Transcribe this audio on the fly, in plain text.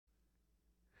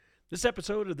This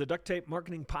episode of the Duct Tape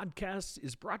Marketing Podcast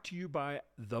is brought to you by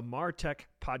the MarTech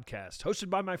Podcast, hosted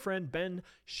by my friend Ben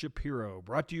Shapiro,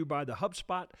 brought to you by the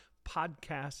HubSpot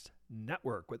Podcast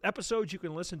Network, with episodes you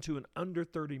can listen to in under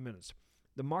 30 minutes.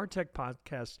 The MarTech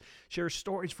Podcast shares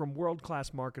stories from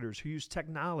world-class marketers who use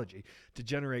technology to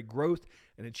generate growth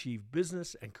and achieve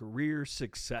business and career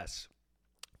success.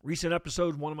 Recent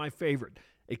episode, one of my favorite,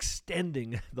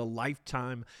 extending the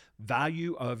lifetime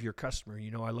value of your customer.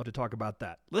 You know, I love to talk about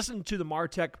that. Listen to the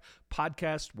MarTech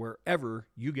Podcast wherever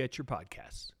you get your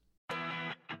podcasts.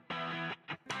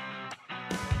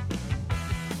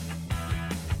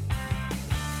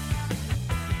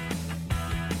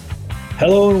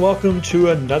 Hello and welcome to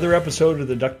another episode of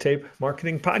the Duct Tape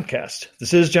Marketing Podcast.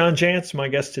 This is John Jantsch. My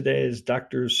guest today is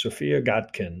Dr. Sophia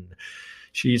Godkin.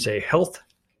 She's a health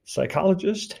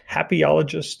psychologist,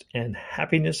 happyologist, and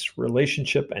happiness,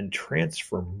 relationship, and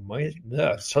transformation.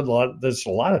 There's a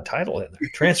lot of title in there.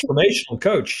 Transformational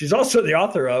coach. She's also the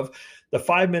author of the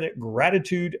 5-Minute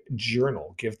Gratitude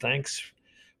Journal. Give thanks,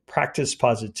 practice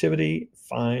positivity,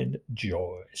 find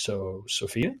joy. So,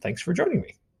 Sophia, thanks for joining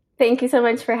me. Thank you so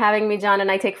much for having me, John.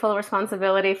 And I take full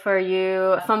responsibility for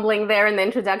you fumbling there in the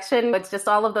introduction. It's just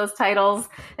all of those titles.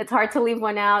 It's hard to leave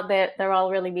one out. They're all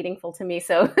really meaningful to me.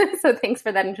 So thanks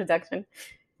for that introduction.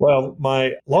 Well,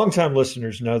 my longtime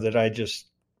listeners know that I just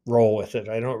roll with it.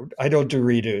 I don't do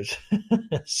redos.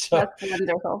 So that's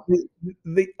wonderful.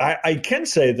 I can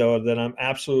say, though, that I'm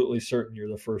absolutely certain you're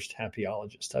the first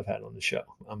happyologist I've had on the show.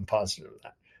 I'm positive of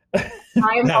that.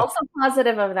 I'm also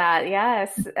positive of that.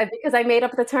 Yes, because I made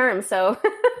up the term. So,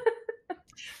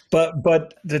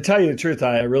 but to tell you the truth,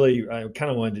 I kind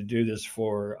of wanted to do this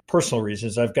for personal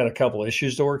reasons. I've got a couple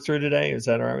issues to work through today. Is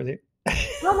that all right with you?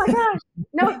 Oh my gosh.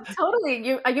 No,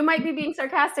 totally. You might be being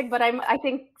sarcastic, but I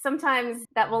think sometimes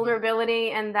that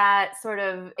vulnerability and that sort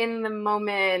of in the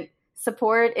moment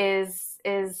support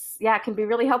can be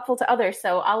really helpful to others.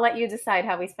 So I'll let you decide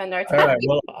how we spend our time. All right.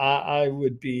 Well, I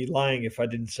would be lying if I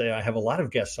didn't say I have a lot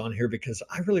of guests on here because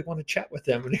I really want to chat with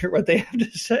them and hear what they have to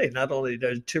say. Not only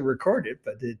to record it,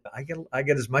 but I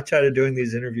get as much out of doing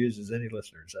these interviews as any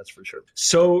listeners. That's for sure.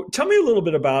 So tell me a little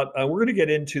bit about. We're going to get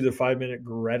into the 5-Minute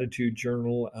Gratitude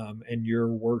Journal and your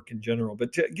work in general.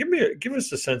 But give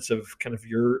us a sense of kind of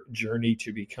your journey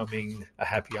to becoming a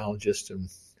happyologist, and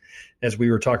as we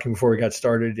were talking before we got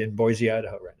started, in Boise,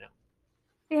 Idaho right now.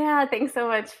 Yeah, thanks so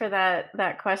much for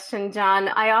that question, John.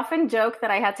 I often joke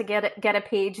that I had to get a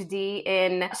PhD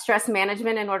in stress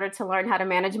management in order to learn how to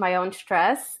manage my own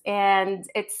stress. And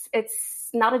it's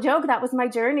not a joke. That was my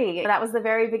journey. That was the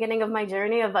very beginning of my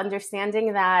journey of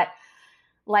understanding that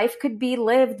life could be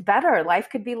lived better. Life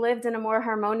could be lived in a more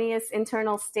harmonious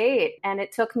internal state. And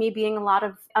it took me being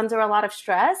under a lot of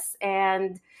stress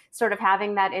and sort of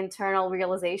having that internal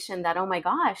realization that, oh my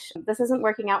gosh, this isn't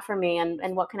working out for me.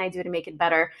 And what can I do to make it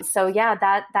better? So yeah,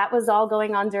 that was all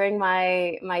going on during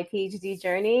my PhD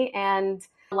journey. And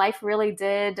life really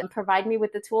did provide me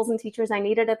with the tools and teachers I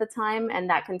needed at the time. And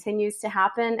that continues to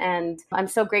happen. And I'm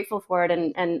so grateful for it.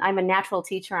 And I'm a natural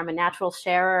teacher. I'm a natural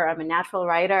sharer. I'm a natural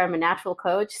writer. I'm a natural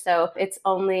coach. So it's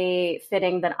only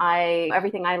fitting that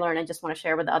everything I learn, I just want to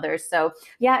share with others. So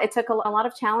yeah, it took a lot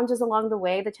of challenges along the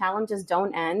way. The challenges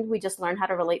don't end. We just learn how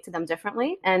to relate to them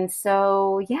differently. And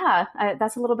so yeah,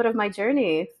 that's a little bit of my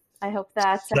journey. I hope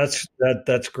that's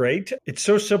great. It's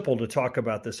so simple to talk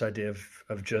about this idea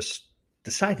of just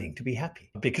deciding to be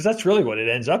happy, because that's really what it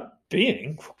ends up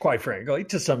being, quite frankly,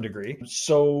 to some degree.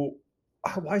 So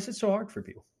why is it so hard for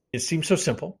people? It seems so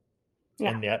simple,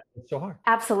 and yet it's so hard.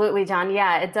 Absolutely, John.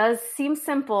 Yeah, it does seem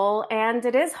simple and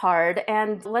it is hard.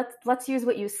 And let's use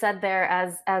what you said there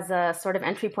as a sort of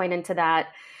entry point into that.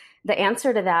 The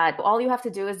answer to that, all you have to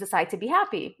do is decide to be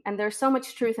happy. And there's so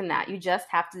much truth in that. You just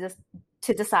have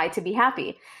to decide to be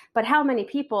happy. But how many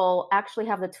people actually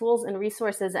have the tools and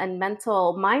resources and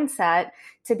mental mindset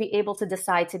to be able to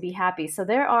decide to be happy? So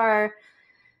there are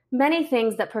many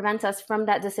things that prevent us from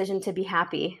that decision to be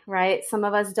happy, right? Some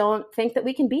of us don't think that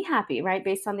we can be happy, right?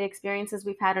 Based on the experiences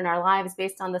we've had in our lives,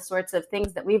 based on the sorts of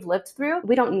things that we've lived through.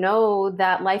 We don't know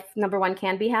that life, number one,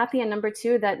 can be happy. And number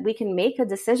two, that we can make a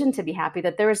decision to be happy,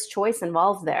 that there is choice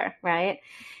involved there, right?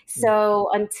 So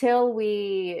until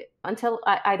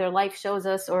either life shows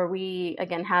us or we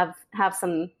again have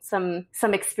some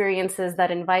experiences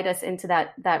that invite us into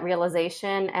that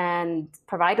realization and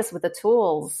provide us with the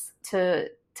tools to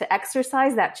to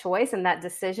exercise that choice and that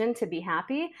decision to be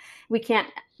happy, we can't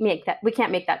make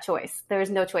that choice. There is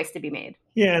no choice to be made.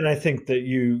 Yeah, and I think that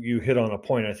you hit on a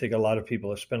point. I think a lot of people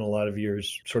have spent a lot of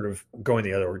years sort of going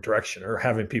the other direction or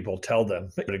having people tell them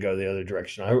to go the other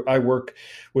direction. I work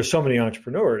with so many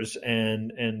entrepreneurs,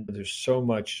 and there's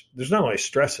not only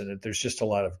stress in it, there's just a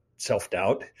lot of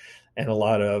self-doubt and a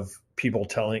lot of people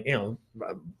telling,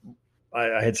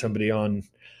 I had somebody on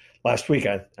last week,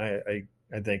 I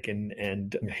think,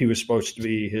 and he was supposed to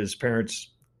be, his parents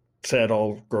said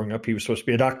all growing up he was supposed to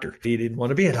be a doctor. He didn't want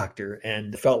to be a doctor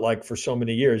and felt like for so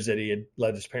many years that he had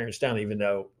let his parents down, even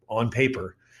though on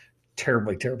paper,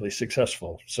 terribly, terribly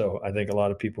successful. So I think a lot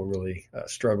of people really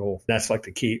struggle. That's like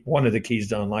the key, one of the keys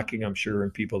to unlocking, I'm sure, in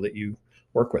people that you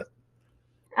work with.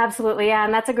 Absolutely. Yeah.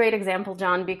 And that's a great example,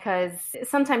 John, because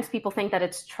sometimes people think that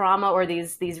it's trauma or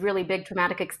these really big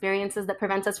traumatic experiences that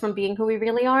prevent us from being who we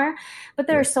really are. But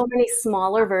there are so many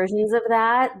smaller versions of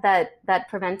that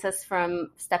prevent us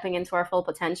from stepping into our full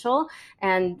potential.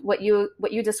 And what you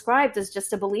described is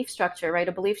just a belief structure, right?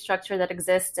 A belief structure that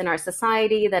exists in our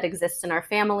society, that exists in our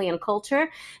family and culture.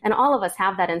 And all of us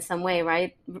have that in some way,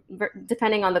 right?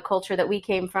 Depending on the culture that we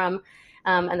came from.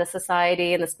 And the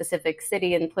society and the specific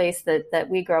city and place that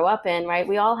we grow up in, right?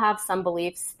 We all have some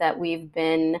beliefs that we've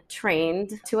been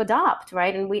trained to adopt,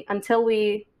 right? And until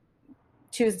we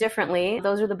choose differently,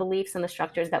 those are the beliefs and the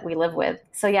structures that we live with.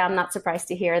 So yeah, I'm not surprised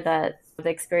to hear that the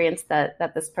experience that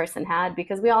this person had,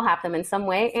 because we all have them in some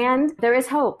way. And there is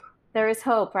hope. There is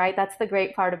hope, right? That's the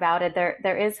great part about it.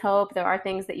 There is hope. There are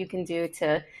things that you can do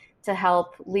to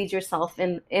help lead yourself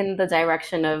in the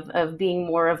direction of being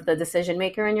more of the decision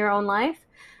maker in your own life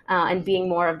and being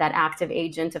more of that active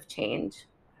agent of change.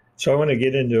 So I want to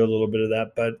get into a little bit of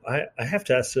that, but I have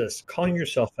to ask this. Calling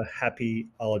yourself a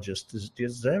happyologist,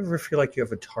 does that ever feel like you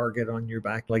have a target on your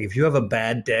back? Like if you have a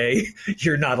bad day,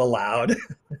 you're not allowed?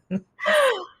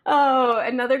 Oh,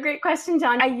 another great question,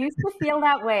 John. I used to feel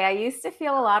that way. I used to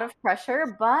feel a lot of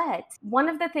pressure, but one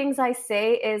of the things I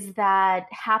say is that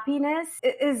happiness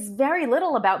is very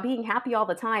little about being happy all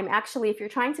the time. Actually, if you're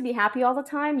trying to be happy all the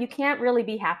time, you can't really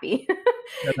be happy.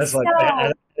 Yeah, that's like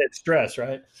it's stress,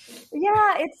 right?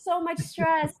 Yeah, it's so much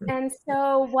stress. And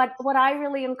so what I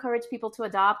really encourage people to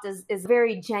adopt is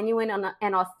very genuine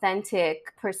and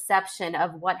authentic perception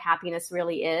of what happiness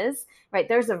really is, right?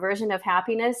 There's a version of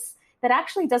happiness that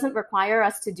actually doesn't require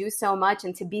us to do so much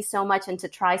and to be so much and to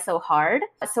try so hard.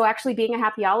 So actually being a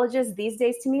happyologist these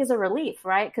days to me is a relief,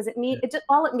 right? Because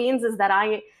all it means is that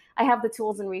I have the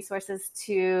tools and resources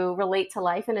to relate to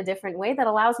life in a different way that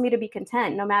allows me to be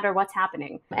content no matter what's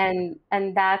happening. And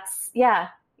that's, yeah,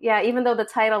 even though the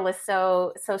title is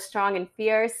so strong and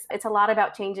fierce, it's a lot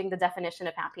about changing the definition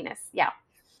of happiness. Yeah.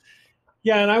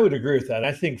 Yeah, and I would agree with that.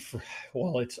 I think,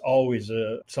 it's always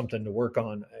something to work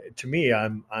on. To me,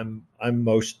 I'm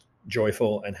most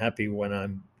joyful and happy when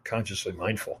I'm consciously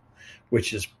mindful,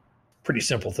 which is a pretty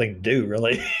simple thing to do,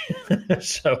 really.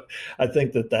 So I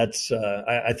think that's.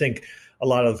 I think a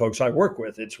lot of the folks I work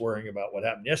with, it's worrying about what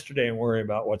happened yesterday and worrying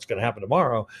about what's going to happen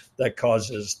tomorrow that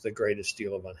causes the greatest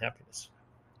deal of unhappiness.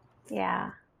 Yeah.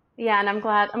 Yeah, and I'm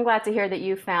glad to hear that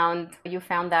you found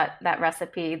that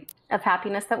recipe of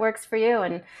happiness that works for you.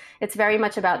 And it's very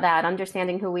much about that,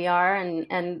 understanding who we are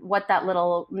and what that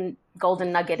little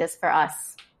golden nugget is for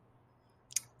us.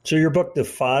 So your book, The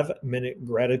 5-Minute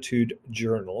Gratitude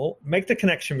Journal, make the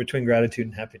connection between gratitude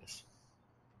and happiness.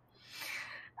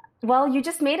 Well, you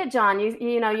just made it, John.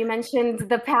 You mentioned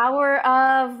the power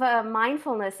of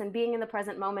mindfulness and being in the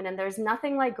present moment. And there's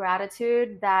nothing like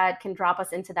gratitude that can drop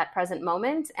us into that present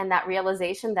moment and that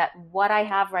realization that what I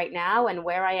have right now and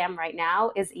where I am right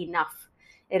now is enough.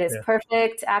 It is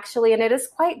perfect, actually, and it is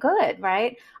quite good,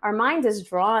 right? Our mind is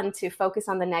drawn to focus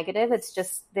on the negative. It's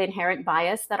just the inherent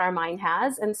bias that our mind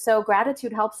has. And so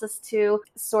gratitude helps us to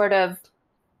sort of,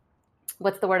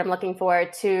 what's the word I'm looking for,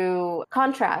 to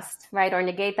contrast, right? Or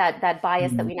negate that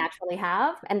bias that we naturally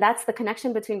have. And that's the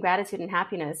connection between gratitude and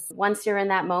happiness. Once you're in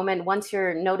that moment, once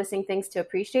you're noticing things to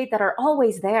appreciate that are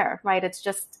always there, right? It's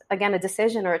just, again, a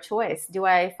decision or a choice. Do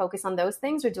I focus on those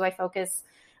things or do I focus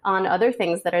on other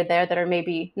things that are there that are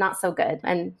maybe not so good?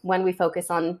 And when we focus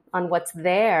on what's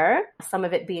there, some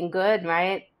of it being good,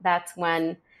 right? That's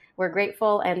when we're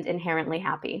grateful and inherently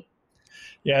happy.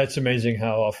 Yeah, it's amazing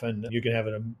how often you can have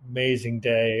an amazing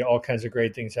day, all kinds of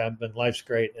great things happen, life's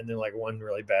great, and then like one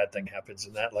really bad thing happens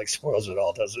and that like spoils it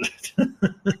all, doesn't it?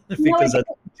 Because that's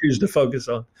what you choose to focus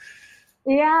on.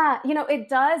 Yeah, it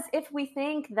does if we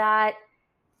think that,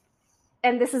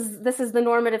 and this is the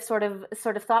normative sort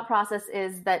of thought process,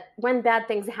 is that when bad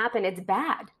things happen, it's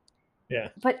bad. Yeah.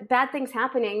 But bad things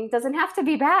happening doesn't have to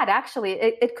be bad. Actually,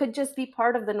 it could just be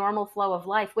part of the normal flow of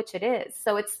life, which it is.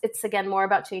 So it's again more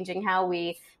about changing how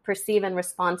we perceive and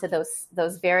respond to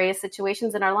those various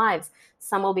situations in our lives.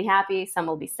 Some will be happy, some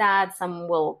will be sad, some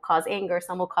will cause anger,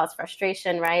 some will cause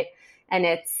frustration, right? And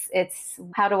it's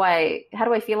how do I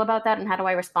feel about that, and how do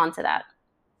I respond to that?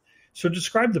 So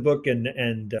describe the book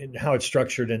and how it's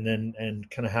structured, and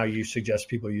kind of how you suggest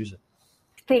people use it.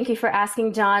 Thank you for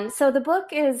asking, John. So the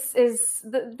book is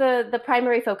the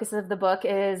primary focus of the book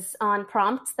is on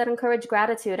prompts that encourage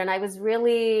gratitude. And I was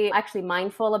really actually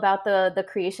mindful about the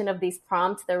creation of these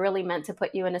prompts. They're really meant to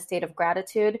put you in a state of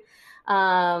gratitude,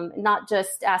 not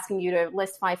just asking you to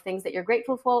list 5 things that you're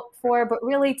grateful for, but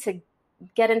really to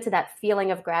get into that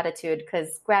feeling of gratitude,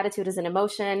 because gratitude is an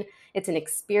emotion. It's an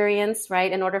experience,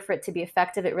 right? In order for it to be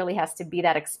effective, it really has to be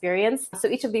that experience. So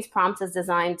each of these prompts is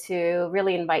designed to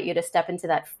really invite you to step into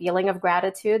that feeling of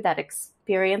gratitude, that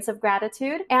experience of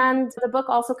gratitude. And the book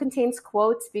also contains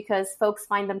quotes because folks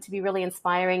find them to be really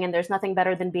inspiring. And there's nothing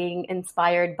better than being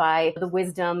inspired by the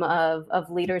wisdom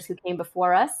of leaders who came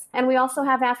before us. And we also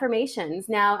have affirmations.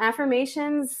 Now,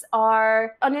 affirmations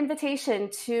are an invitation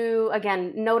to,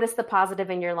 again, notice the positive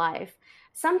in your life.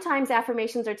 Sometimes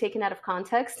affirmations are taken out of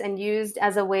context and used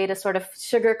as a way to sort of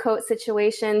sugarcoat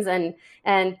situations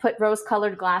and put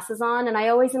rose-colored glasses on. And I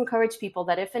always encourage people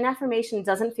that if an affirmation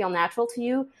doesn't feel natural to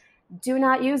you, do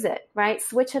not use it, right?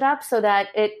 Switch it up so that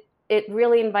it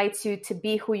really invites you to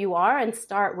be who you are and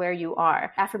start where you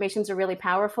are. Affirmations are really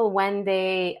powerful when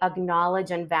they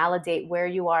acknowledge and validate where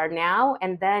you are now,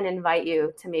 and then invite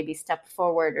you to maybe step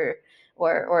forward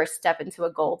or step into a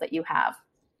goal that you have.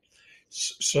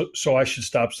 So I should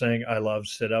stop saying I love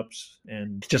sit-ups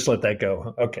and just let that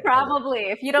go. Okay. Probably.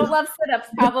 If you don't love sit-ups,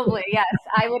 probably, yes.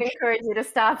 I would encourage you to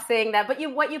stop saying that. But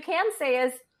what you can say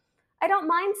is, I don't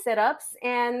mind sit-ups,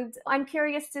 and I'm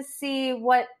curious to see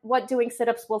what doing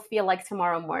sit-ups will feel like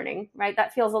tomorrow morning, right?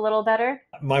 That feels a little better.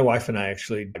 My wife and I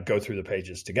actually go through the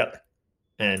pages together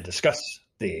and discuss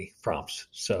the prompts.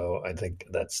 So I think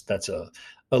that's a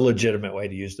legitimate way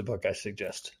to use the book, I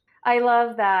suggest. I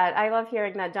love that. I love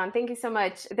hearing that, John. Thank you so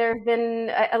much. There have been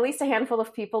at least a handful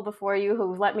of people before you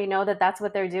who've let me know that that's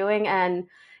what they're doing. And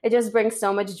it just brings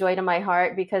so much joy to my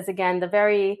heart because, again, the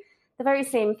very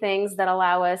same things that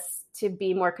allow us to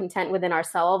be more content within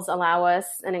ourselves allow us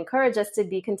and encourage us to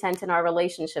be content in our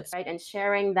relationships, right? And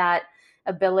sharing that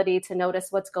ability to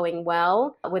notice what's going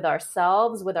well with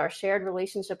ourselves, with our shared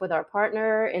relationship with our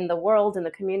partner, in the world, in the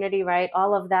community, right?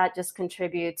 All of that just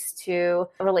contributes to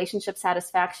relationship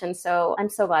satisfaction. So I'm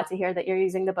so glad to hear that you're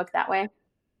using the book that way.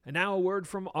 And now a word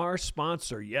from our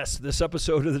sponsor. Yes, this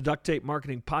episode of the Duct Tape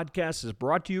Marketing Podcast is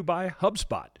brought to you by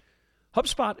HubSpot.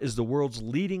 HubSpot is the world's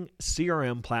leading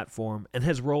CRM platform and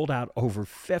has rolled out over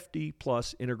 50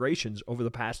 plus integrations over the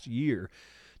past year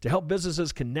to help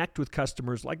businesses connect with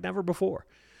customers like never before.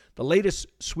 The latest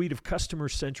suite of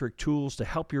customer-centric tools to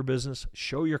help your business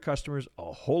show your customers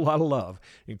a whole lot of love,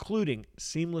 including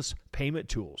seamless payment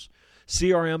tools,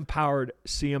 CRM-powered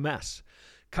CMS,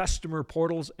 customer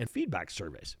portals, and feedback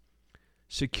surveys.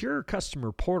 Secure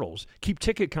customer portals keep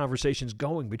ticket conversations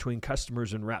going between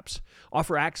customers and reps,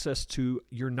 offer access to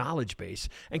your knowledge base,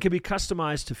 and can be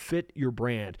customized to fit your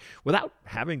brand without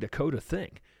having to code a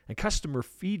thing. And customer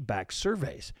feedback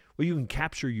surveys, where you can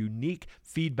capture unique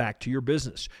feedback to your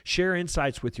business, share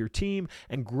insights with your team,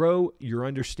 and grow your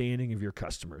understanding of your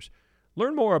customers.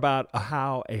 Learn more about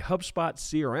how a HubSpot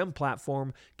CRM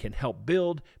platform can help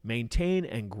build, maintain,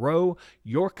 and grow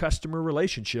your customer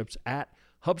relationships at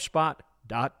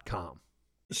HubSpot.com.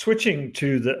 Switching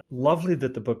to the lovely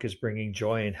that the book is bringing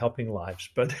joy and helping lives,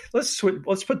 but let's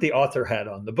put the author hat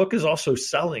on. The book is also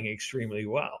selling extremely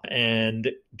well.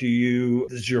 And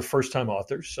this is your first time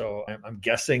author, so I'm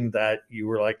guessing that you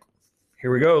were like,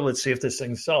 here we go, let's see if this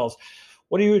thing sells.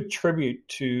 What do you attribute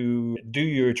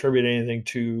anything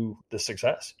to the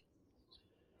success?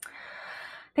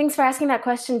 Thanks for asking that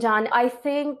question, John. I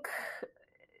think,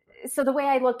 so the way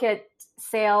I look at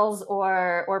sales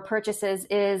or purchases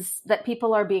is that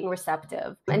people are being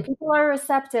receptive, and people are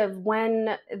receptive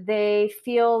when they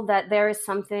feel that there is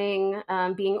something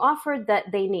being offered that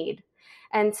they need.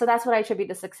 And so that's what I attribute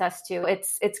the success to.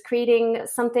 It's creating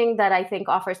something that I think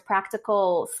offers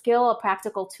practical skill, a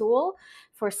practical tool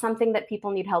for something that people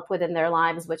need help with in their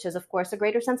lives, which is, of course, a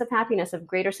greater sense of happiness, a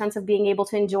greater sense of being able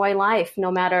to enjoy life,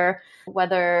 no matter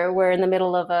whether we're in the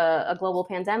middle of a global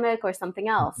pandemic or something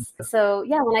else. So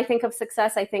yeah, when I think of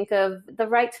success, I think of the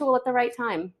right tool at the right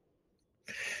time.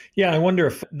 Yeah, I wonder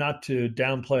if, not to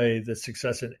downplay the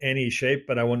success in any shape,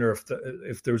 but I wonder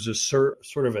if there's a sort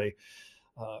of a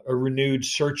a renewed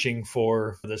searching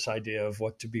for this idea of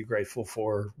what to be grateful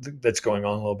for that's going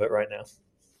on a little bit right now.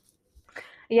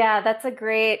 Yeah, that's a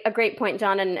great point,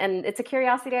 John. And it's a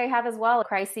curiosity I have as well.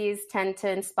 Crises tend to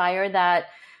inspire that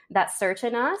search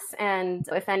in us. And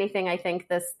if anything, I think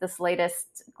this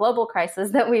latest global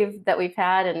crisis that we've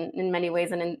had, and in many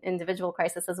ways an individual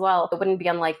crisis as well, it wouldn't be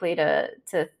unlikely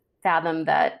to fathom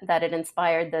that it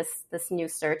inspired this new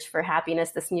search for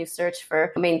happiness, this new search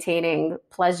for maintaining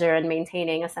pleasure and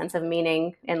maintaining a sense of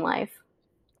meaning in life.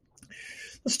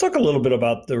 Let's talk a little bit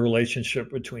about the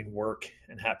relationship between work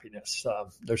and happiness.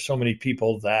 There's so many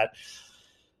people that,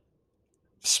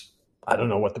 I don't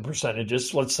know what the percentage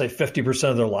is, let's say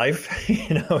 50% of their life,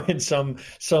 in some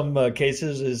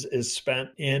cases is spent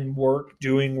in work,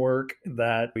 doing work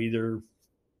that either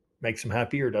makes them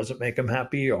happy or doesn't make them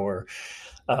happy, or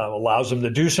allows them to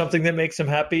do something that makes them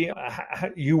happy.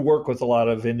 You work with a lot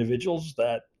of individuals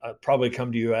that probably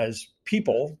come to you as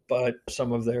people, but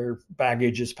some of their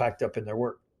baggage is packed up in their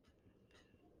work.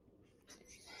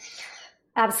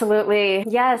 Absolutely.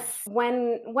 Yes.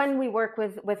 When we work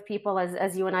with people,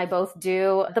 as you and I both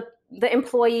do, the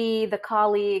employee, the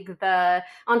colleague, the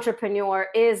entrepreneur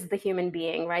is the human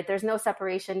being, right? There's no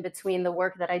separation between the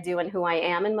work that I do and who I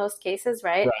am in most cases,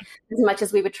 right? As much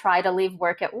as we would try to leave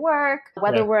work at work,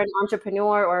 whether we're an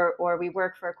entrepreneur or we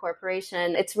work for a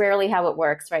corporation, it's rarely how it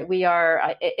works, right? We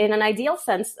are, in an ideal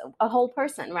sense, a whole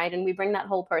person, right? And we bring that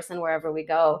whole person wherever we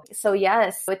go. So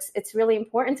yes, it's really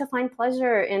important to find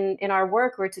pleasure in our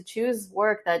work, or to choose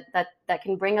work that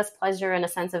can bring us pleasure and a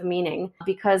sense of meaning.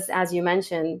 Because as you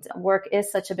mentioned, work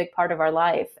is such a big part of our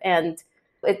life. And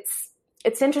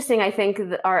it's interesting, I think,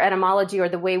 that our etymology, or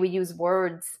the way we use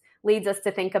words, leads us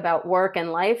to think about work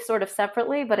and life sort of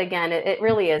separately. But again, it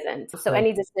really isn't. So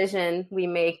any decision we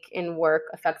make in work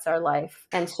affects our life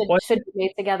and should be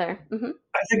made together. Mm-hmm.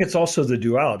 I think it's also the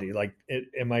duality. Like,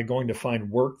 am I going to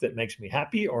find work that makes me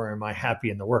happy, or am I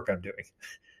happy in the work I'm doing?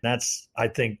 I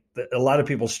think that a lot of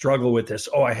people struggle with this.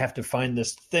 Oh, I have to find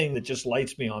this thing that just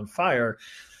lights me on fire.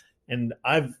 And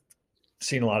I've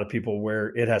seen a lot of people where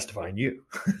it has to find you.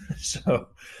 So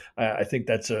I think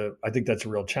that's a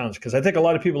real challenge, because I think a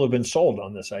lot of people have been sold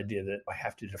on this idea that I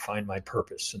have to define my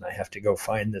purpose and I have to go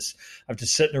find this. I have to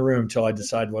sit in a room till I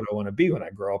decide what I want to be when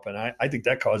I grow up. And I think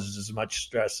that causes as much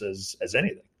stress as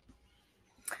anything.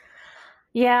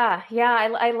 Yeah.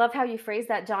 I love how you phrase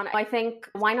that, John. I think,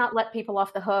 why not let people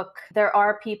off the hook? There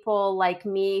are people like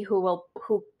me who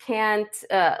can't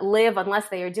live unless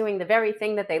they are doing the very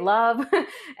thing that they love.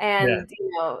 And,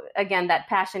 again, that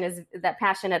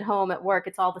passion at home, at work,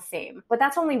 it's all the same. But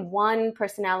that's only one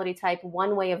personality type,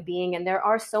 one way of being. And there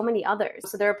are so many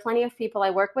others. So there are plenty of people I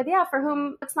work with, for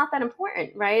whom it's not that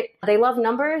important, right? They love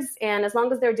numbers. And as long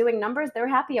as they're doing numbers, they're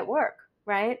happy at work,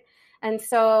 right? And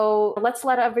so let's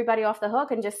let everybody off the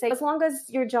hook and just say, as long as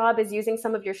your job is using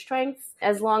some of your strengths,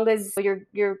 as long as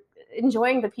you're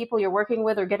enjoying the people you're working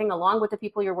with, or getting along with the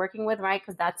people you're working with, right?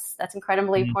 Because that's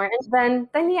incredibly important. Then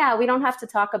yeah, we don't have to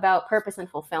talk about purpose and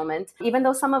fulfillment, even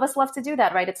though some of us love to do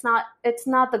that, right? It's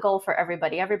not the goal for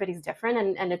everybody. Everybody's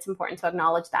different, and it's important to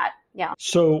acknowledge that. Yeah.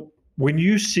 So when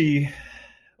you see,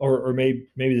 or maybe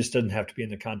this doesn't have to be in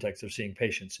the context of seeing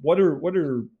patients, what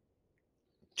are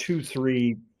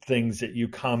 2-3 things that you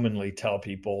commonly tell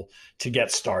people to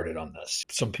get started on this?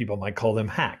 Some people might call them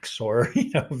hacks, or,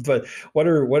 but what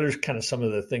are kind of some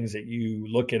of the things that you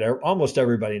look at almost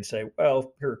everybody and say,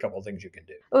 well, here are a couple of things you can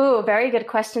do? Oh, very good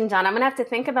question, John. I'm going to have to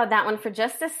think about that one for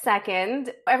just a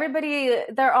second.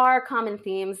 There are common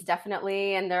themes,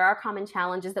 definitely, and there are common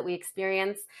challenges that we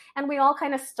experience. And we all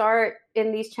kind of start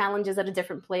in these challenges at a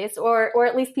different place, or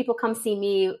at least people come see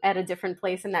me at a different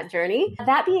place in that journey.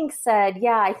 That being said,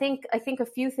 I think a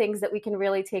few things that we can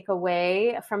really take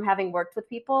away from having worked with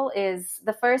people is,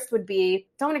 the first would be,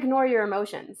 don't ignore your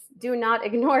emotions. Do not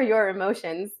ignore your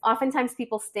emotions. Oftentimes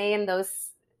people stay in those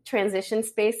transition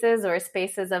spaces, or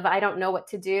spaces of I don't know what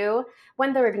to do,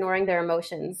 when they're ignoring their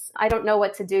emotions. I don't know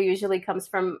what to do usually comes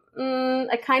from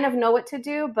I kind of know what to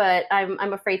do, but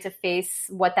I'm afraid to face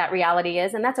what that reality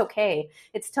is. And that's okay.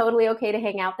 It's totally okay to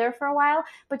hang out there for a while,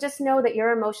 but just know that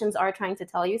your emotions are trying to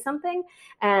tell you something.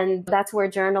 And that's where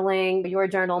journaling, your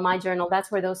journal, my journal,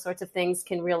 that's where those sorts of things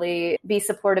can really be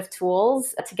supportive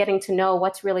tools to getting to know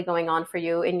what's really going on for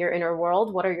you in your inner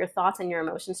world. What are your thoughts and your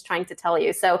emotions trying to tell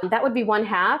you? So that would be one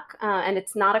hack. And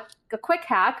it's not a quick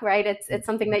hack, right? It's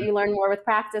something that you learn more with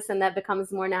practice, and that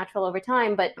becomes more natural over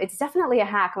time. But it's definitely a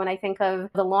hack when I think of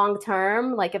the long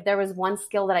term. Like, if there was one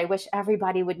skill that I wish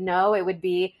everybody would know, it would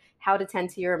be how to tend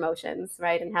to your emotions,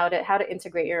 right? And how to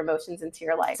integrate your emotions into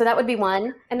your life. So that would be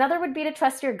one. Another would be to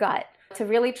trust your gut. to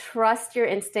really trust your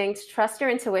instincts, trust your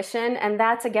intuition. And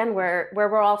that's, again, where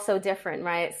we're all so different,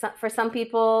 right? So for some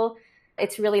people,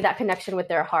 it's really that connection with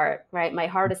their heart, right? My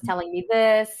heart is telling me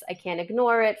this, I can't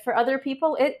ignore it. For other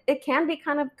people, it can be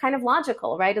kind of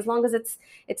logical, right? As long as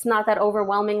it's not that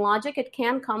overwhelming logic, it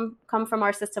can come from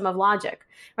our system of logic,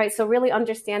 right? So really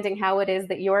understanding how it is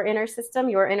that your inner system,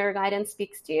 your inner guidance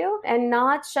speaks to you, and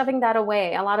not shoving that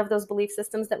away. A lot of those belief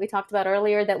systems that we talked about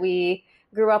earlier that we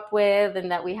grew up with and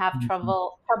that we have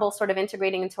trouble sort of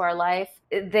integrating into our life,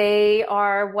 they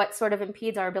are what sort of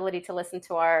impedes our ability to listen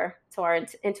to our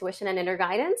intuition and inner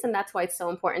guidance. And that's why it's so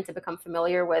important to become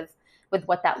familiar with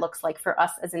what that looks like for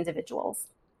us as individuals.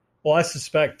 Well, I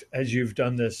suspect as you've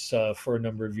done this for a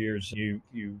number of years, you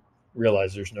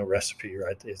realize there's no recipe,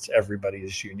 right? It's everybody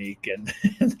is unique, and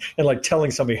and like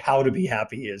telling somebody how to be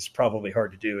happy is probably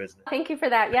hard to do, isn't it? Thank you for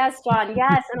that. Yes, John.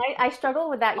 Yes. And I struggle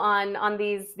with that on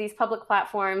these public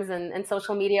platforms and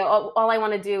social media. All I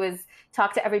want to do is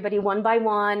talk to everybody one by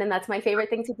one. And that's my favorite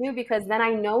thing to do, because then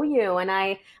I know you and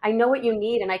I know what you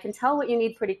need, and I can tell what you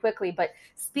need pretty quickly. But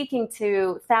speaking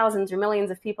to thousands or millions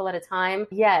of people at a time,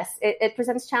 yes, it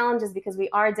presents challenges because we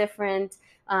are different.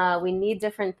 We need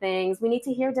different things. We need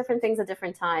to hear different things at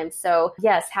different times. So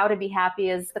yes, how to be happy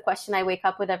is the question I wake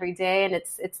up with every day. And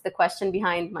it's the question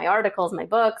behind my articles, my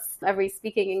books, every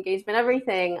speaking engagement,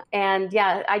 everything. And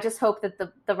yeah, I just hope that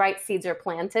the right seeds are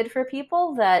planted for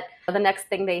people, that the next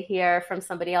thing they hear from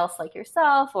somebody else like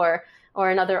yourself or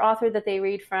another author that they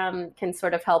read from can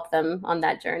sort of help them on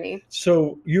that journey.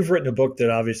 So you've written a book that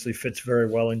obviously fits very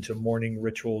well into morning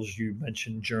rituals. You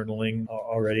mentioned journaling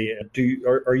already.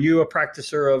 Are you a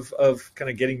practicer of kind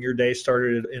of getting your day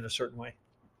started in a certain way?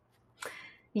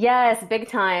 Yes, big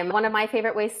time. One of my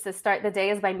favorite ways to start the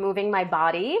day is by moving my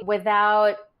body.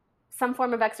 Without some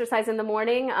form of exercise in the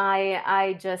morning,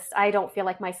 I don't feel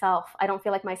like myself. I don't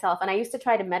feel like myself. And I used to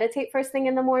try to meditate first thing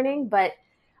in the morning, but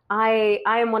I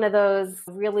am one of those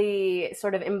really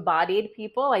sort of embodied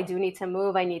people. I do need to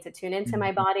move. I need to tune into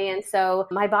my body. And so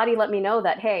my body let me know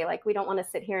that, hey, like, we don't want to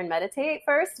sit here and meditate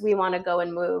first. We want to go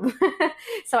and move.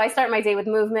 So I start my day with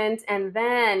movement, and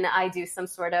then I do some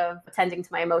sort of tending to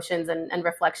my emotions and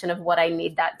reflection of what I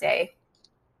need that day.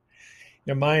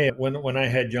 You know, when I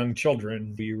had young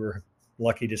children, we were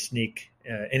lucky to sneak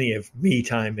any of me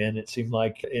time in, it seemed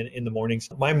like, in the mornings.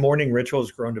 My morning ritual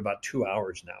has grown to about 2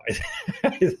 hours now. I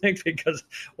think because,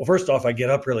 well, first off, I get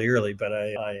up really early, but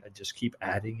I just keep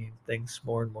adding things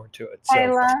more and more to it. So, I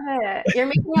love it. You're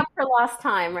making up for lost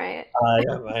time, right? I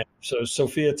am. So,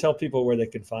 Sophia, tell people where they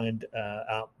can find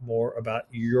out more about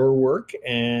your work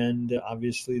and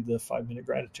obviously the 5-Minute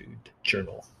Gratitude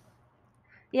Journal.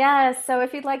 Yeah, so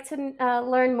if you'd like to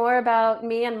learn more about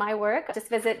me and my work, just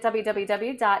visit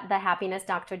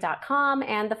www.thehappinessdoctor.com,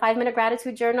 and the 5-Minute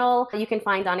Gratitude Journal you can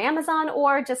find on Amazon,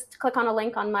 or just click on a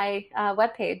link on my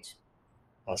webpage.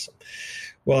 Awesome.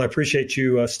 Well, I appreciate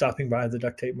you stopping by the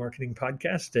Duct Tape Marketing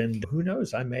Podcast, and who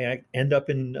knows, I may end up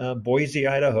in Boise,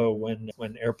 Idaho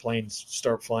when airplanes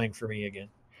start flying for me again.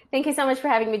 Thank you so much for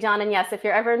having me, John. And yes, if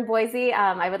you're ever in Boise,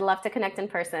 I would love to connect in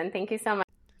person. Thank you so much.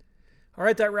 All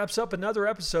right, that wraps up another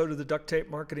episode of the Duct Tape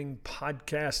Marketing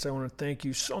Podcast. I want to thank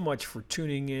you so much for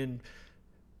tuning in.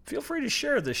 Feel free to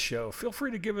share this show. Feel free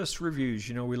to give us reviews.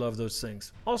 You know, we love those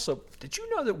things. Also, did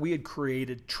you know that we had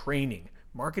created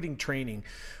marketing training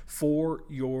for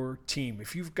your team?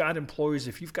 If you've got employees,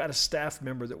 if you've got a staff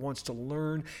member that wants to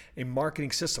learn a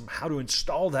marketing system, how to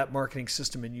install that marketing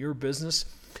system in your business,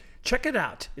 check it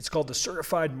out. It's called the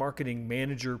Certified Marketing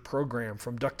Manager Program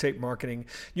from Duct Tape Marketing.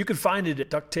 You can find it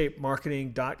at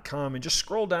ducttapemarketing.com, and just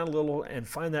scroll down a little and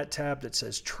find that tab that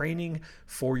says Training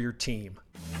for Your Team.